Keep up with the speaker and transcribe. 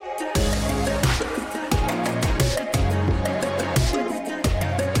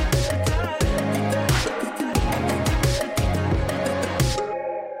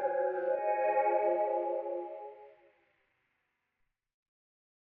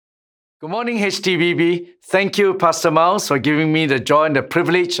Good morning, HTBB. Thank you, Pastor Miles, for giving me the joy and the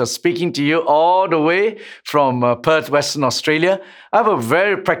privilege of speaking to you all the way from Perth, Western Australia. I have a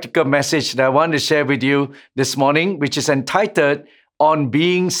very practical message that I want to share with you this morning, which is entitled On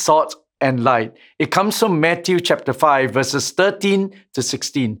Being Salt and Light. It comes from Matthew chapter 5, verses 13 to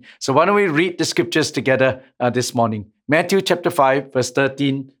 16. So why don't we read the scriptures together this morning? Matthew chapter 5, verse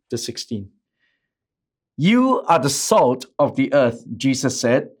 13 to 16. You are the salt of the earth, Jesus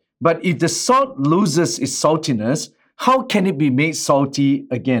said. But if the salt loses its saltiness, how can it be made salty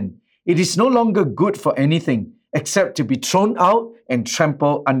again? It is no longer good for anything except to be thrown out and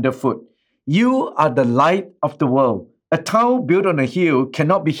trampled underfoot. You are the light of the world. A town built on a hill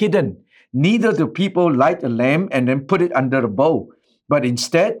cannot be hidden. Neither do people light a lamp and then put it under a bowl. But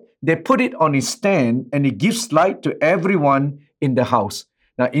instead, they put it on its stand and it gives light to everyone in the house.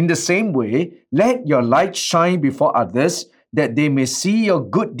 Now, in the same way, let your light shine before others, that they may see your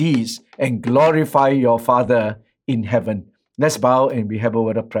good deeds and glorify your Father in heaven. Let's bow and we have a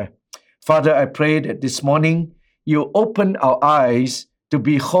word of prayer. Father, I pray that this morning you open our eyes to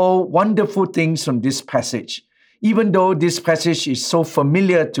behold wonderful things from this passage. Even though this passage is so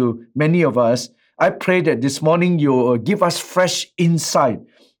familiar to many of us, I pray that this morning you will give us fresh insight.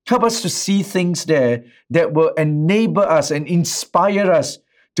 Help us to see things there that will enable us and inspire us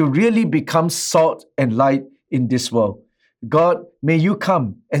to really become salt and light in this world. God, may you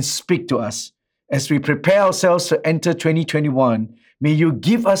come and speak to us. As we prepare ourselves to enter 2021, may you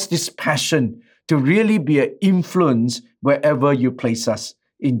give us this passion to really be an influence wherever you place us.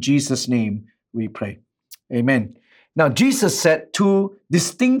 In Jesus' name we pray. Amen. Now, Jesus said two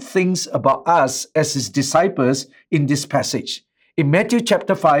distinct things about us as his disciples in this passage. In Matthew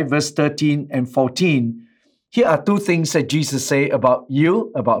chapter 5, verse 13 and 14, here are two things that Jesus said about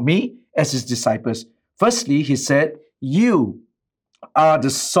you, about me, as his disciples. Firstly, he said, you are the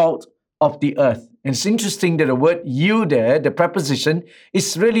salt of the earth. And it's interesting that the word you there, the preposition,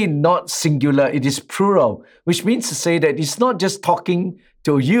 is really not singular, it is plural, which means to say that it's not just talking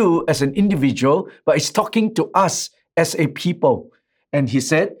to you as an individual, but it's talking to us as a people. And he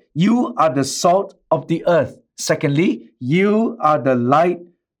said, you are the salt of the earth. Secondly, you are the light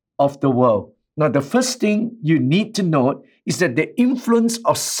of the world. Now, the first thing you need to note is that the influence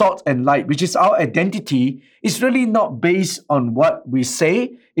of salt and light, which is our identity, is really not based on what we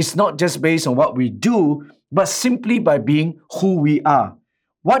say. It's not just based on what we do, but simply by being who we are.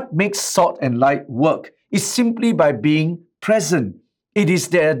 What makes salt and light work is simply by being present. It is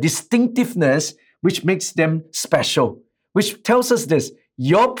their distinctiveness which makes them special, which tells us this: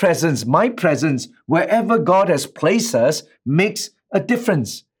 your presence, my presence, wherever God has placed us, makes a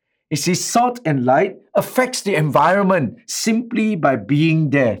difference. You see, salt and light affects the environment simply by being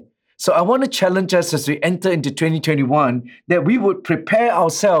there. So I want to challenge us as we enter into 2021 that we would prepare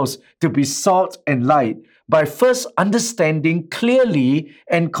ourselves to be salt and light by first understanding clearly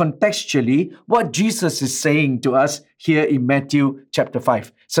and contextually what Jesus is saying to us here in Matthew chapter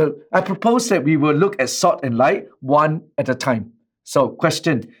 5. So I propose that we will look at salt and light one at a time. So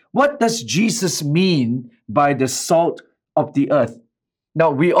question, what does Jesus mean by the salt of the earth? Now,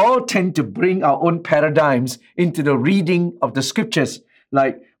 we all tend to bring our own paradigms into the reading of the scriptures.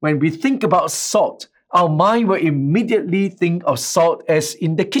 Like when we think about salt, our mind will immediately think of salt as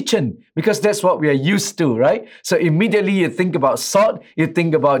in the kitchen because that's what we are used to, right? So immediately you think about salt, you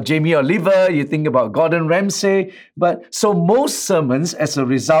think about Jamie Oliver, you think about Gordon Ramsay. But so most sermons as a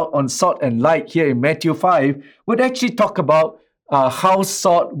result on salt and light here in Matthew 5 would actually talk about how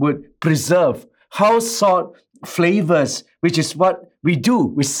salt would preserve, how salt flavors, which is what we do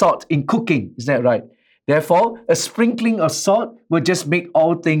with salt in cooking. Is that right? Therefore, a sprinkling of salt will just make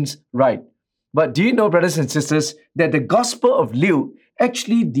all things right. But do you know, brothers and sisters, that the Gospel of Luke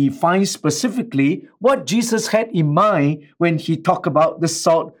actually defines specifically what Jesus had in mind when he talked about the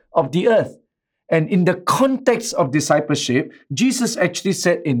salt of the earth? And in the context of discipleship, Jesus actually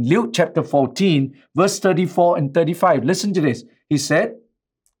said in Luke chapter 14, verse 34 and 35, listen to this. He said,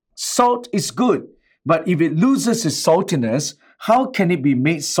 salt is good, but if it loses its saltiness, how can it be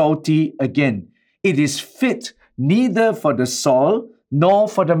made salty again? It is fit neither for the soil nor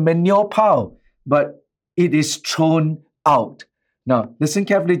for the manure pile, but it is thrown out. Now, listen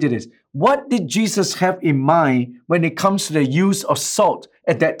carefully to this. What did Jesus have in mind when it comes to the use of salt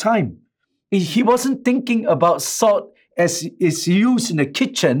at that time? He wasn't thinking about salt as it's used in the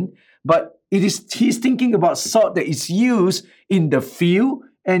kitchen, but he's thinking about salt that is used in the field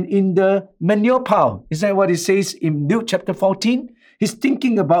and in the manure pile. Is that what it says in Luke chapter 14? He's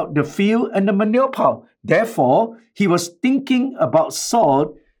thinking about the field and the manure pile. Therefore, he was thinking about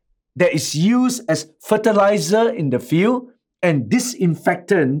salt that is used as fertilizer in the field and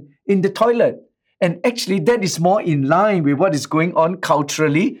disinfectant in the toilet. And actually, that is more in line with what is going on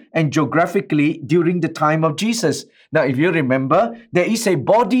culturally and geographically during the time of Jesus. Now, if you remember, there is a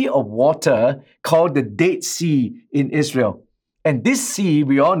body of water called the Dead Sea in Israel. And this sea,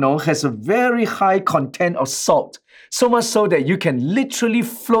 we all know, has a very high content of salt, so much so that you can literally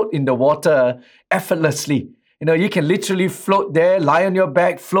float in the water effortlessly. You can literally float there, lie on your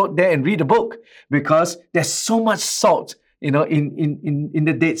back, float there and read a book because there's so much salt in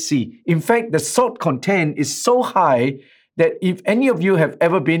the Dead Sea. In fact, the salt content is so high that if any of you have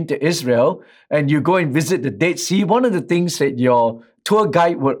ever been to Israel and you go and visit the Dead Sea, one of the things that your tour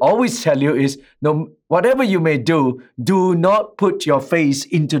guide would always tell you is, no, whatever you may do not put your face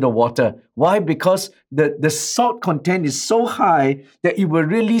into the water. Why? Because the salt content is so high that it will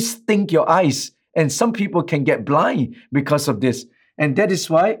really stink your eyes. And some people can get blind because of this. And that is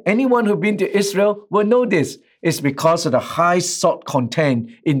why anyone who's been to Israel will know this. It's because of the high salt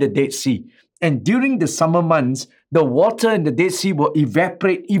content in the Dead Sea. And during the summer months, the water in the Dead Sea will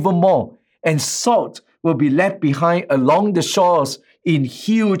evaporate even more. And salt will be left behind along the shores in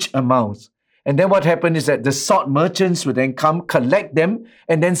huge amounts. And then what happened is that the salt merchants would then come, collect them,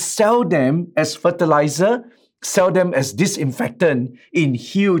 and then sell them as fertilizer, sell them as disinfectant in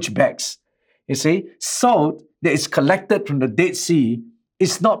huge bags. You see, salt that is collected from the Dead Sea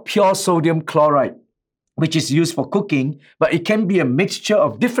is not pure sodium chloride, which is used for cooking, but it can be a mixture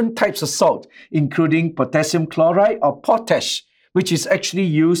of different types of salt, including potassium chloride or potash, which is actually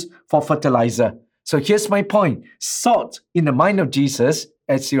used for fertilizer. So here's my point. Salt, in the mind of Jesus,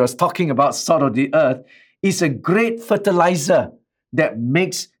 as he was talking about salt of the earth, is a great fertilizer that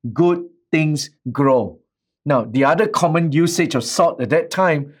makes good things grow. Now, the other common usage of salt at that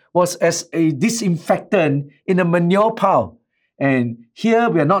time was as a disinfectant in a manure pile. And here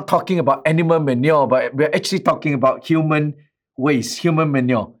we are not talking about animal manure, but we're actually talking about human waste, human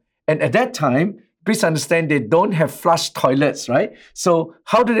manure. And at that time, please understand, they don't have flush toilets, right? So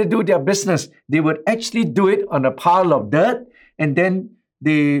how do they do their business? They would actually do it on a pile of dirt, and then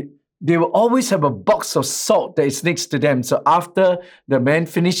they will always have a box of salt that is next to them. So after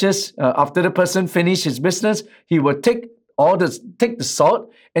the person finishes his business, he will take the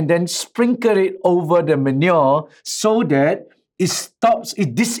salt and then sprinkle it over the manure so that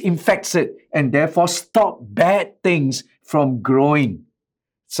it disinfects it and therefore stop bad things from growing.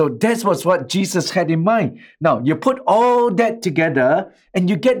 So that was what Jesus had in mind. Now, you put all that together and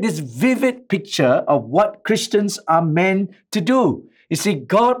you get this vivid picture of what Christians are meant to do. You see,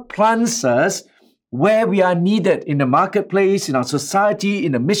 God plants us where we are needed in the marketplace, in our society,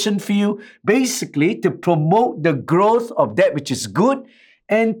 in the mission field, basically to promote the growth of that which is good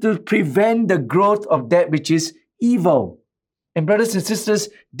and to prevent the growth of that which is evil. And brothers and sisters,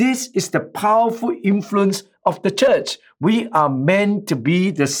 this is the powerful influence of the church. We are meant to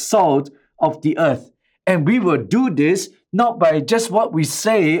be the salt of the earth. And we will do this not by just what we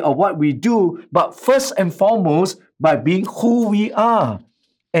say or what we do, but first and foremost by being who we are.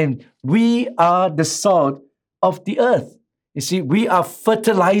 And we are the salt of the earth. You see, we are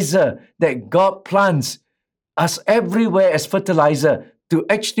fertilizer that God plants us everywhere as fertilizer to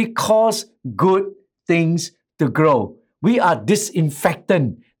actually cause good things to grow. We are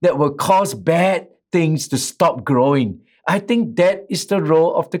disinfectant that will cause bad things to stop growing. I think that is the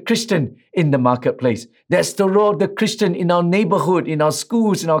role of the Christian in the marketplace. That's the role of the Christian in our neighborhood, in our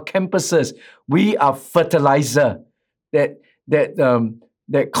schools, in our campuses. We are fertilizer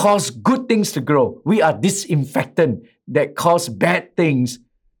that cause good things to grow. We are disinfectant that cause bad things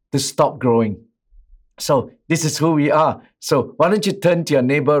to stop growing. So this is who we are. So why don't you turn to your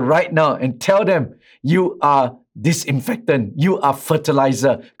neighbor right now and tell them you are disinfectant, you are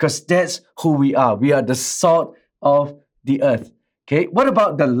fertilizer, because that's who we are. We are the salt of the earth. Okay, what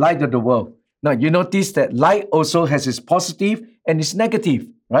about the light of the world? Now, you notice that light also has its positive and its negative,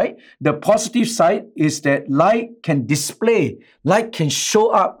 right? The positive side is that light can display, light can show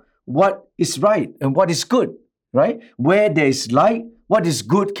up what is right and what is good, right? Where there is light, what is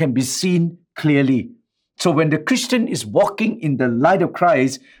good can be seen clearly. So when the Christian is walking in the light of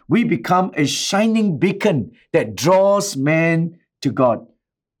Christ, we become a shining beacon that draws man to God.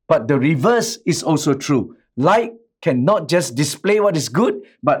 But the reverse is also true. Light can not just display what is good,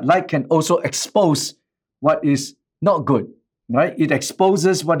 but light can also expose what is not good, right? It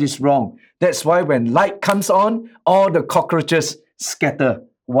exposes what is wrong. That's why when light comes on, all the cockroaches scatter.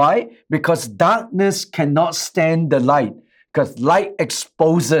 Why? Because darkness cannot stand the light, because light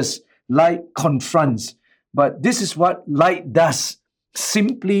exposes, light confronts. But this is what light does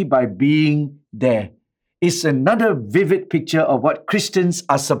simply by being there. It's another vivid picture of what Christians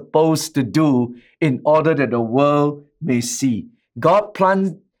are supposed to do in order that the world may see. God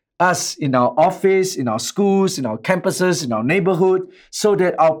plants us in our office, in our schools, in our campuses, in our neighborhood, so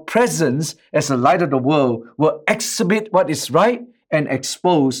that our presence as the light of the world will exhibit what is right and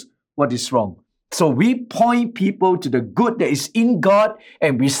expose what is wrong. So we point people to the good that is in God,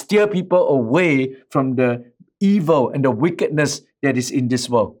 and we steer people away from the evil and the wickedness that is in this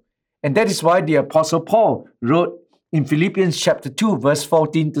world. And that is why the Apostle Paul wrote in Philippians chapter 2, verse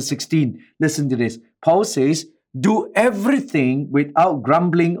 14 to 16. Listen to this. Paul says, "Do everything without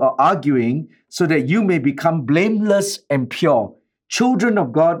grumbling or arguing, so that you may become blameless and pure, children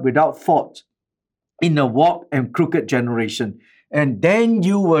of God without fault, in a warped and crooked generation. And then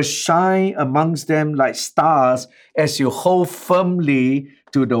you will shine amongst them like stars as you hold firmly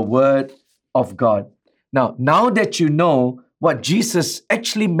to the word of God." Now that you know what Jesus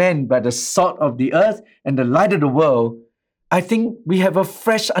actually meant by the salt of the earth and the light of the world, I think we have a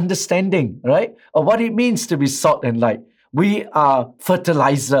fresh understanding, right, of what it means to be salt and light. We are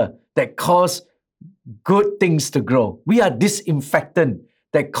fertilizer that cause good things to grow. We are disinfectant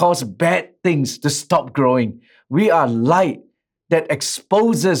that cause bad things to stop growing. We are light that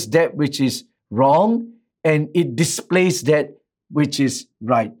exposes that which is wrong, and it displays that which is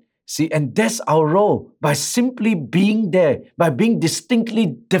right. See, and that's our role. By simply being there, by being distinctly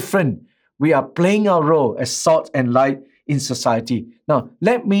different, we are playing our role as salt and light in society. Now,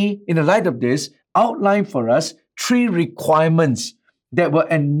 let me, in the light of this, outline for us 3 requirements that will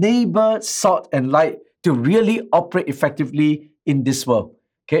enable salt and light to really operate effectively in this world.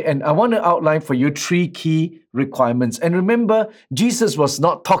 Okay, and I want to outline for you 3 key requirements. And remember, Jesus was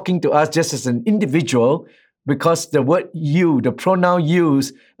not talking to us just as an individual, because the word you, the pronoun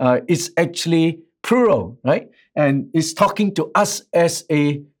use, is actually plural, right? And it's talking to us as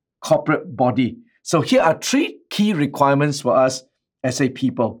a corporate body. So here are 3 key requirements for us as a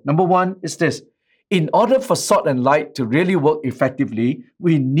people. Number 1 is this. In order for salt and light to really work effectively,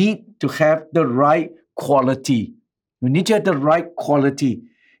 we need to have the right quality. We need to have the right quality.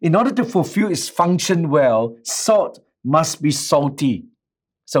 In order to fulfill its function well, salt must be salty.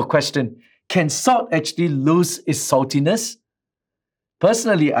 So question, can salt actually lose its saltiness?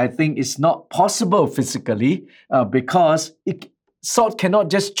 Personally, I think it's not possible physically because salt cannot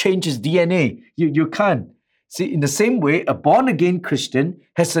just change its DNA. You can't. See, in the same way, a born-again Christian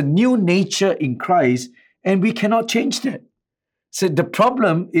has a new nature in Christ, and we cannot change that. So the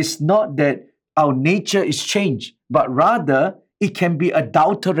problem is not that our nature is changed, but rather it can be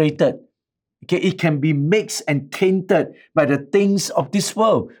adulterated. Okay, it can be mixed and tainted by the things of this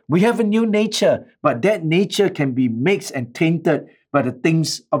world. We have a new nature, but that nature can be mixed and tainted by the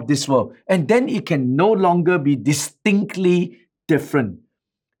things of this world. And then it can no longer be distinctly different.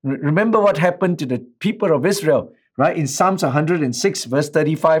 Remember what happened to the people of Israel, right? In Psalms 106, verse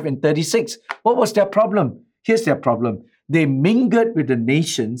 35 and 36. What was their problem? Here's their problem. They mingled with the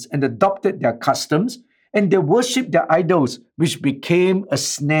nations and adopted their customs, and they worshipped their idols, which became a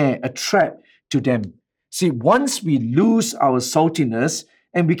snare, a trap to them. See, once we lose our saltiness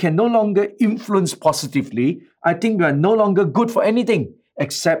and we can no longer influence positively, I think we are no longer good for anything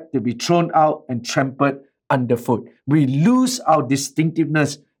except to be thrown out and trampled underfoot. We lose our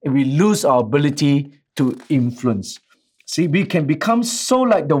distinctiveness and we lose our ability to influence. See, we can become so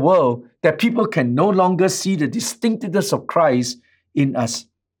like the world that people can no longer see the distinctiveness of Christ in us.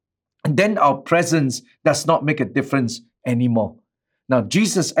 And then our presence does not make a difference anymore. Now,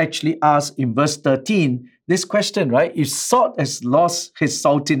 Jesus actually asked in verse 13 this question, right? If salt has lost his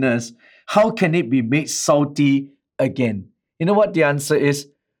saltiness, how can it be made salty again? You know what the answer is?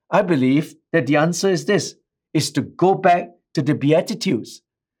 I believe that the answer is this, is to go back to the Beatitudes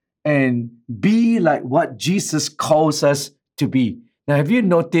and be like what Jesus calls us to be. Now, have you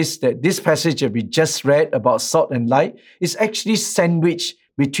noticed that this passage that we just read about salt and light is actually sandwiched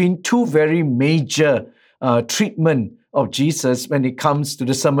between 2 very major treatment of Jesus when it comes to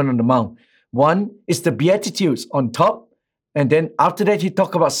the Sermon on the Mount? One is the Beatitudes on top, and then after that he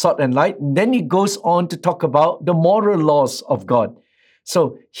talks about salt and light, and then he goes on to talk about the moral laws of God.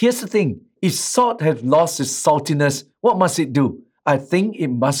 So here's the thing, if salt has lost its saltiness, what must it do? I think it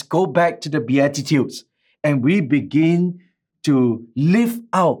must go back to the Beatitudes, and we begin to live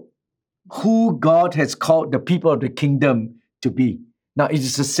out who God has called the people of the kingdom to be. Now, it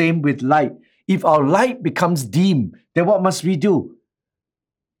is the same with light. If our light becomes dim, then what must we do?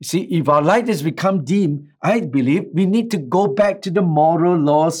 You see, if our light has become dim, I believe we need to go back to the moral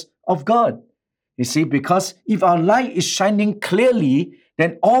laws of God. You see, because if our light is shining clearly,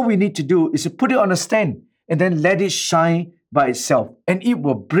 then all we need to do is to put it on a stand and then let it shine by itself. And it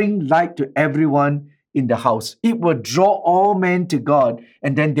will bring light to everyone in the house. It will draw all men to God,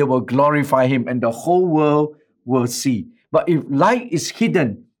 and then they will glorify Him, and the whole world will see. But if light is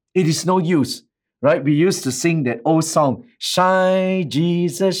hidden it is no use, right? We used to sing that old song, Shine,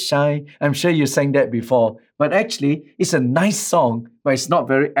 Jesus, Shine. I'm sure you sang that before, but actually it's a nice song, but it's not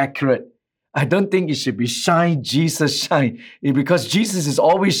very accurate. I don't think it should be Shine, Jesus, Shine, because Jesus is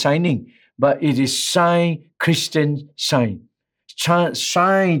always shining, but it is Shine, Christian, Shine.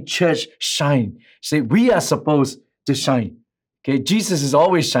 Shine, church, shine. See, we are supposed to shine. Okay, Jesus is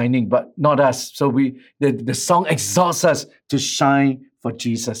always shining, but not us. So the song exhorts us to shine for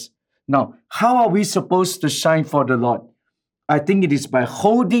Jesus. Now, how are we supposed to shine for the Lord? I think it is by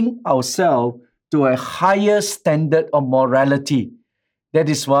holding ourselves to a higher standard of morality. That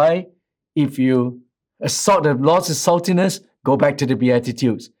is why if you assert the Lord's saltiness, go back to the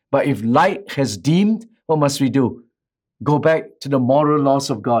Beatitudes. But if light has dimmed, what must we do? Go back to the moral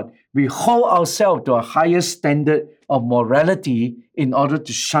laws of God. We hold ourselves to a higher standard of morality in order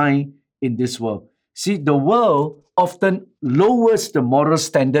to shine in this world. See, the world often lowers the moral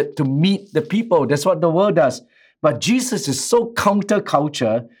standard to meet the people. That's what the world does. But Jesus is so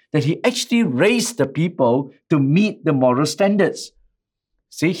counterculture that he actually raised the people to meet the moral standards.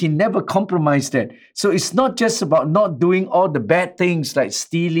 See, he never compromised that. So it's not just about not doing all the bad things like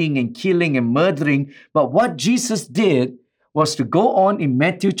stealing and killing and murdering, but what Jesus did was to go on in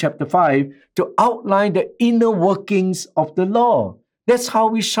Matthew chapter 5 to outline the inner workings of the law. That's how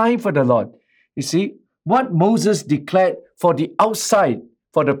we shine for the Lord. You see, what Moses declared for the outside,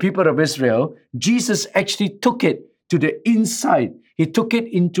 for the people of Israel, Jesus actually took it to the inside. He took it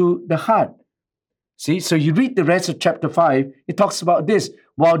into the heart. See, so you read the rest of chapter 5, it talks about this.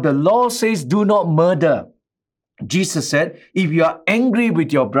 While the law says, do not murder, Jesus said, if you are angry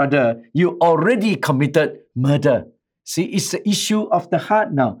with your brother, you already committed murder. See, it's the issue of the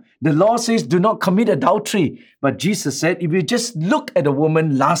heart now. The law says, do not commit adultery. But Jesus said, if you just look at a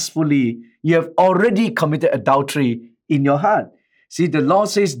woman lustfully, you have already committed adultery in your heart. See, the law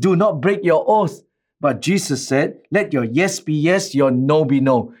says, do not break your oath. But Jesus said, let your yes be yes, your no be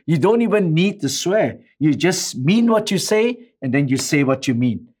no. You don't even need to swear. You just mean what you say, and then you say what you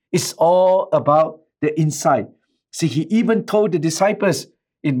mean. It's all about the inside. See, he even told the disciples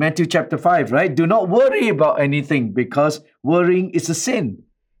in Matthew chapter 5, right? Do not worry about anything because worrying is a sin.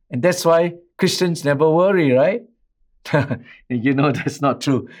 And that's why Christians never worry, right? You know that's not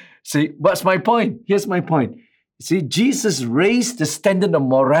true. See, what's my point? Here's my point. See, Jesus raised the standard of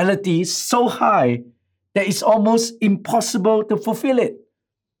morality so high that it's almost impossible to fulfill it.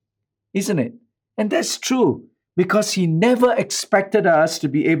 Isn't it? And that's true because he never expected us to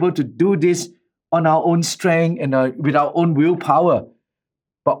be able to do this on our own strength and with our own willpower.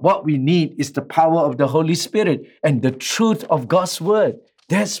 But what we need is the power of the Holy Spirit and the truth of God's word.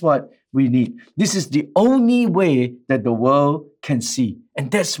 That's what we need. This is the only way that the world can see.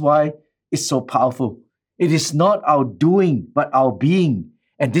 And that's why it's so powerful. It is not our doing, but our being.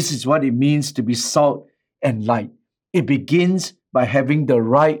 And this is what it means to be salt and light. It begins by having the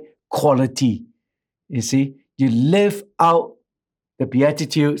right quality. You see, you live out the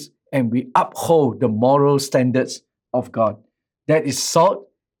Beatitudes and we uphold the moral standards of God. That is salt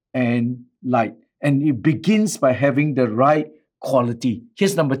and light. And it begins by having the right quality.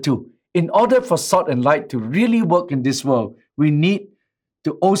 Here's number 2. In order for salt and light to really work in this world, we need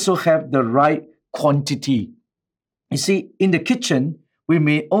to also have the right quantity. You see, in the kitchen, we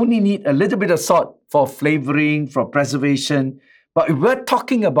may only need a little bit of salt for flavoring, for preservation. But if we're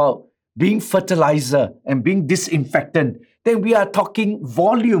talking about being fertilizer and being disinfectant, then we are talking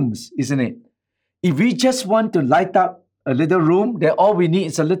volumes, isn't it? If we just want to light up a little room, then all we need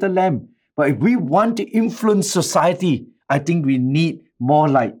is a little lamp. But if we want to influence society, I think we need more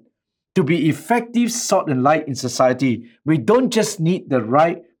light. To be effective salt and light in society, we don't just need the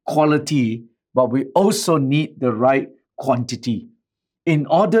right quality, but we also need the right quantity. In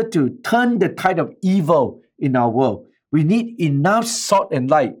order to turn the tide of evil in our world, we need enough salt and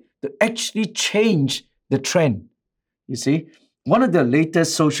light to actually change the trend. You see, one of the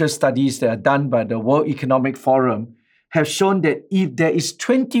latest social studies that are done by the World Economic Forum have shown that if there is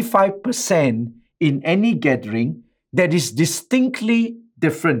 25% in any gathering that is distinctly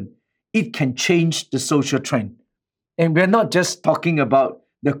different, it can change the social trend. And we're not just talking about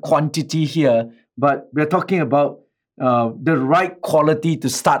the quantity here, but we're talking about the right quality to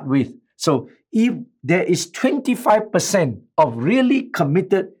start with. So if there is 25% of really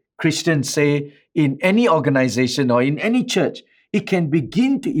committed Christians, say, in any organization or in any church, it can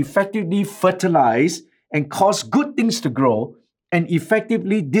begin to effectively fertilize and cause good things to grow and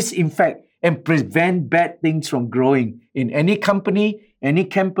effectively disinfect and prevent bad things from growing in any company, any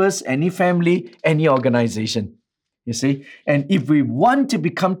campus, any family, any organization. You see? And if we want to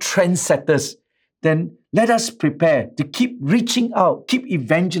become trendsetters, then Let us prepare to keep reaching out, keep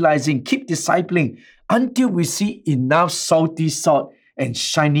evangelizing, keep discipling until we see enough salty salt and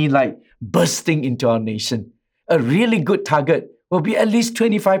shiny light bursting into our nation. A really good target will be at least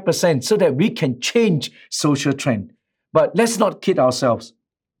 25% so that we can change social trend. But let's not kid ourselves.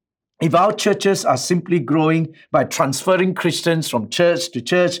 If our churches are simply growing by transferring Christians from church to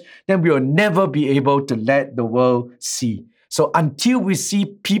church, then we will never be able to let the world see. So until we see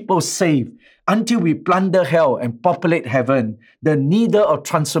people saved, until we plunder hell and populate heaven, the needle of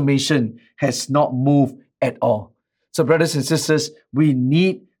transformation has not moved at all. So brothers and sisters, we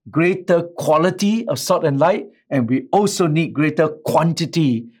need greater quality of salt and light, and we also need greater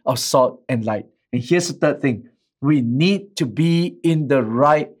quantity of salt and light. And here's the third thing. We need to be in the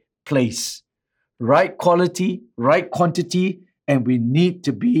right place. Right quality, right quantity, and we need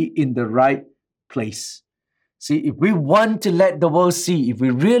to be in the right place. See, if we want to let the world see, if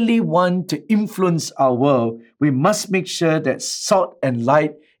we really want to influence our world, we must make sure that salt and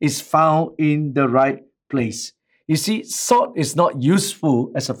light is found in the right place. You see, salt is not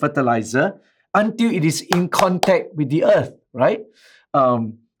useful as a fertilizer until it is in contact with the earth, right?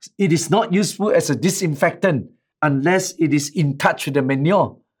 It is not useful as a disinfectant unless it is in touch with the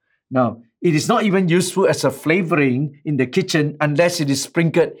manure. Now, it is not even useful as a flavoring in the kitchen unless it is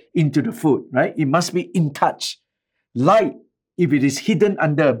sprinkled into the food, right? It must be in touch. Light, if it is hidden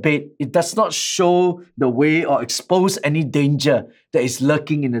under a bed, it does not show the way or expose any danger that is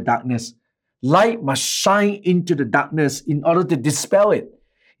lurking in the darkness. Light must shine into the darkness in order to dispel it.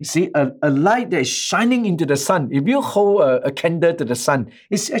 You see, a light that is shining into the sun, if you hold a candle to the sun,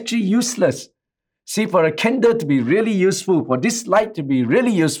 it's actually useless. See, for a candle to be really useful, for this light to be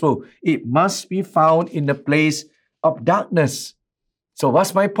really useful, it must be found in the place of darkness. So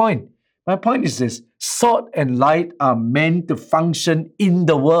what's my point? My point is this: salt and light are meant to function in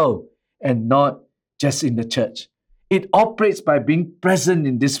the world and not just in the church. It operates by being present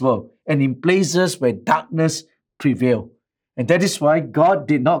in this world and in places where darkness prevails. And that is why God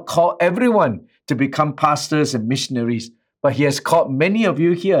did not call everyone to become pastors and missionaries, but He has called many of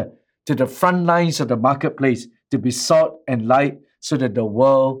you here to the front lines of the marketplace to be salt and light so that the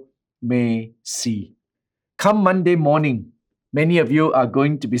world may see. Come Monday morning, many of you are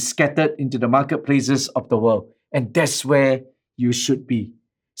going to be scattered into the marketplaces of the world, and that's where you should be.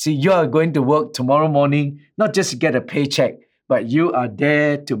 See, you are going to work tomorrow morning, not just to get a paycheck, but you are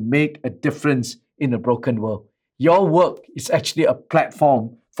there to make a difference in a broken world. Your work is actually a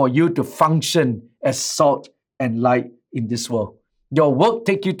platform for you to function as salt and light in this world. Your work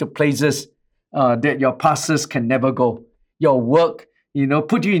takes you to places that your pastors can never go. Your work,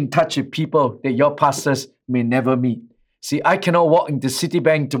 put you in touch with people that your pastors may never meet. See, I cannot walk into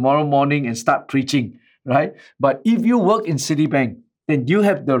Citibank tomorrow morning and start preaching, right? But if you work in Citibank, then you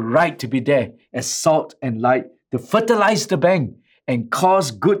have the right to be there as salt and light to fertilize the bank and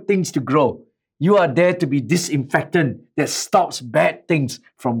cause good things to grow. You are there to be disinfectant that stops bad things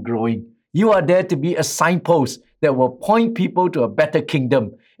from growing. You are there to be a signpost that will point people to a better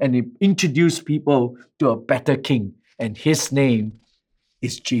kingdom and introduce people to a better king. And His name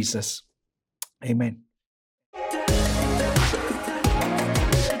is Jesus. Amen.